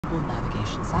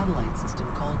navigation satellite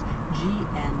system called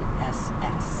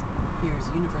GNSS. Here's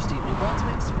University of New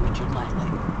Brunswick's Richard Langley.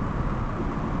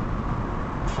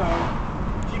 So,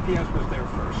 GPS was there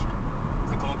first,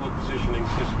 the global positioning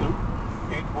system.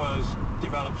 It was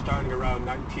developed starting around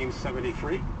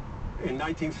 1973. In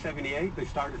 1978, they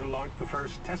started to launch the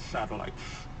first test satellites.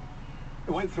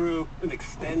 It went through an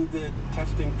extended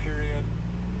testing period,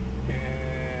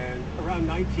 and around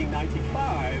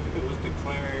 1995, it was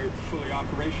declared fully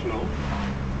operational.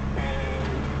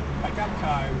 And at that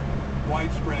time,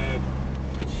 widespread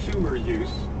consumer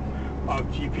use of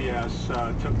GPS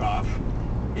took off.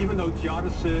 Even though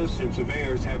geodesists and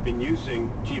surveyors have been using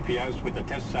GPS with the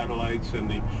test satellites and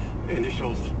the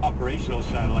initial operational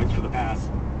satellites for the past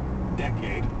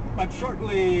decade. But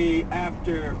shortly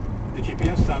after the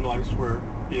GPS satellites were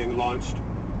being launched,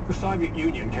 the Soviet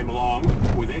Union came along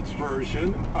with its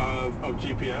version of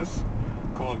GPS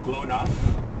called GLONASS,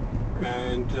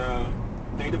 and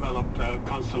they developed a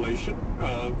constellation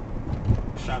of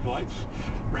satellites,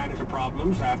 ran into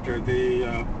problems after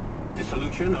the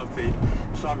dissolution of the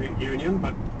Soviet Union,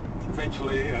 but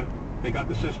eventually they got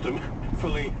the system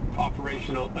fully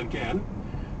operational again.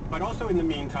 But also in the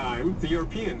meantime, the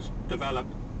Europeans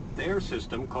developed their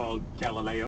system called Galileo.